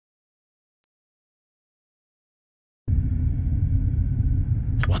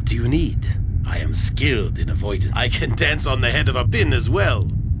What do you need? I am skilled in avoidance. I can dance on the head of a pin as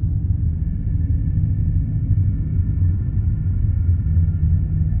well.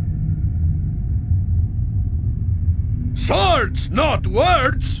 Swords, not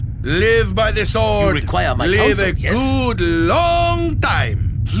words! Live by the sword. You require my Live counsel, a yes? good long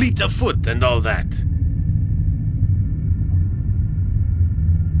time. Fleet of foot and all that.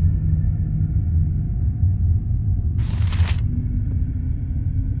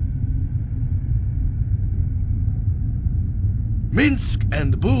 Minsk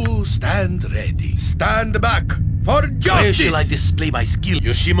and Boo stand ready. Stand back for justice! Where shall I display my skill?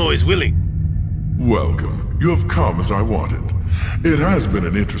 Yoshimo is willing. Welcome. You have come as I wanted. It has been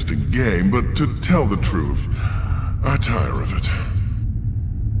an interesting game, but to tell the truth, I tire of it.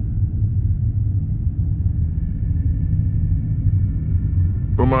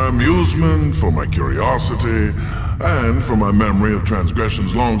 For my amusement, for my curiosity, and for my memory of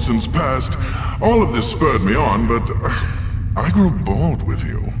transgressions long since past, all of this spurred me on, but I grew bored with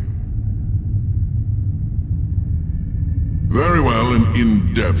you. Very well, an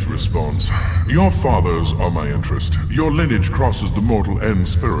in-depth response. Your fathers are my interest. Your lineage crosses the mortal and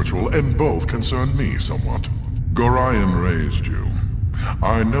spiritual, and both concern me somewhat. Gorion raised you.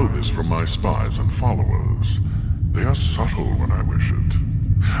 I know this from my spies and followers. They are subtle when I wish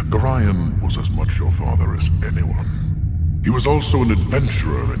it. Gorion was as much your father as anyone. He was also an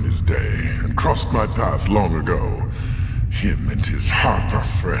adventurer in his day, and crossed my path long ago. Him and his Harper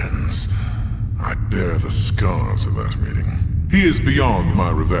friends. I bear the scars of that meeting. He is beyond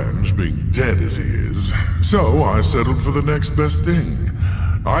my revenge, being dead as he is, so I settled for the next best thing.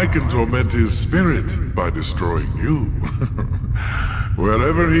 I can torment his spirit by destroying you.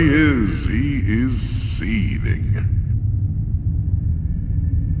 Wherever he is seething.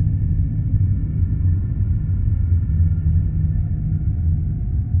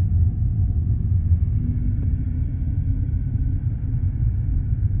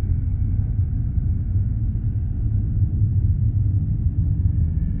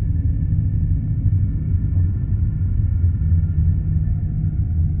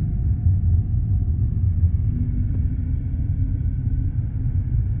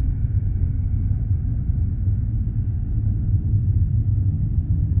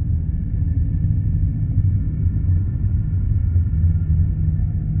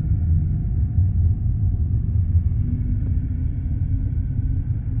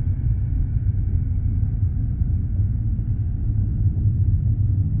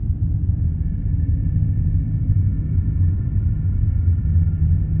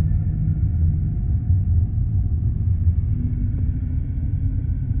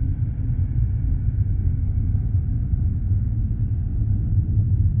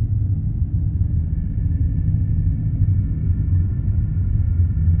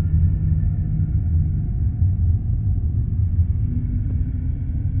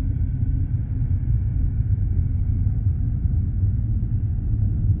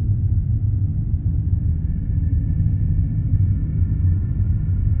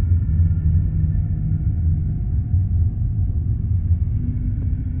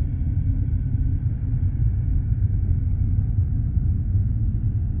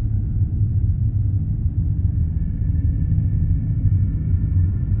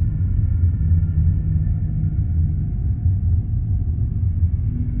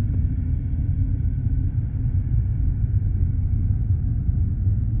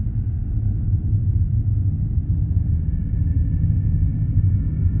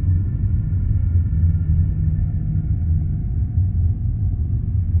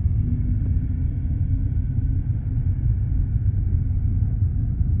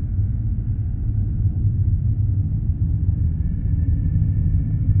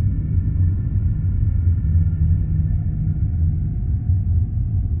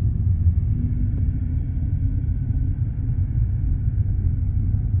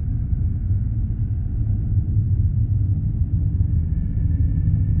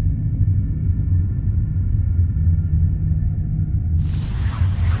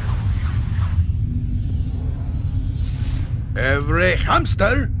 Every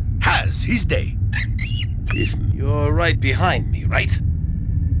hamster has his day. You're right behind me, right?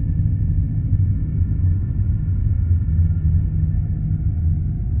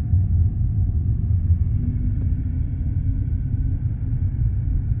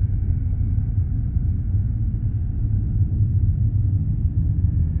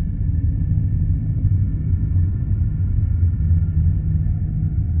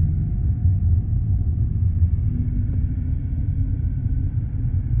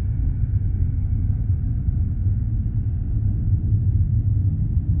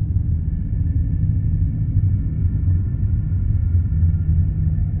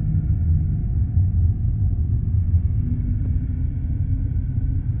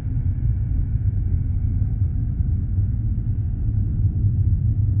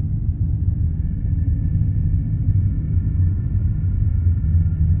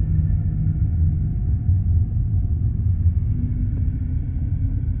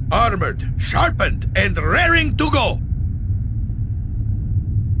 armored, sharpened, and raring to go.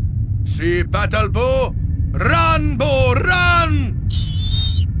 See battle bow? Run, bow, run!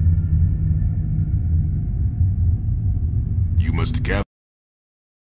 You must gather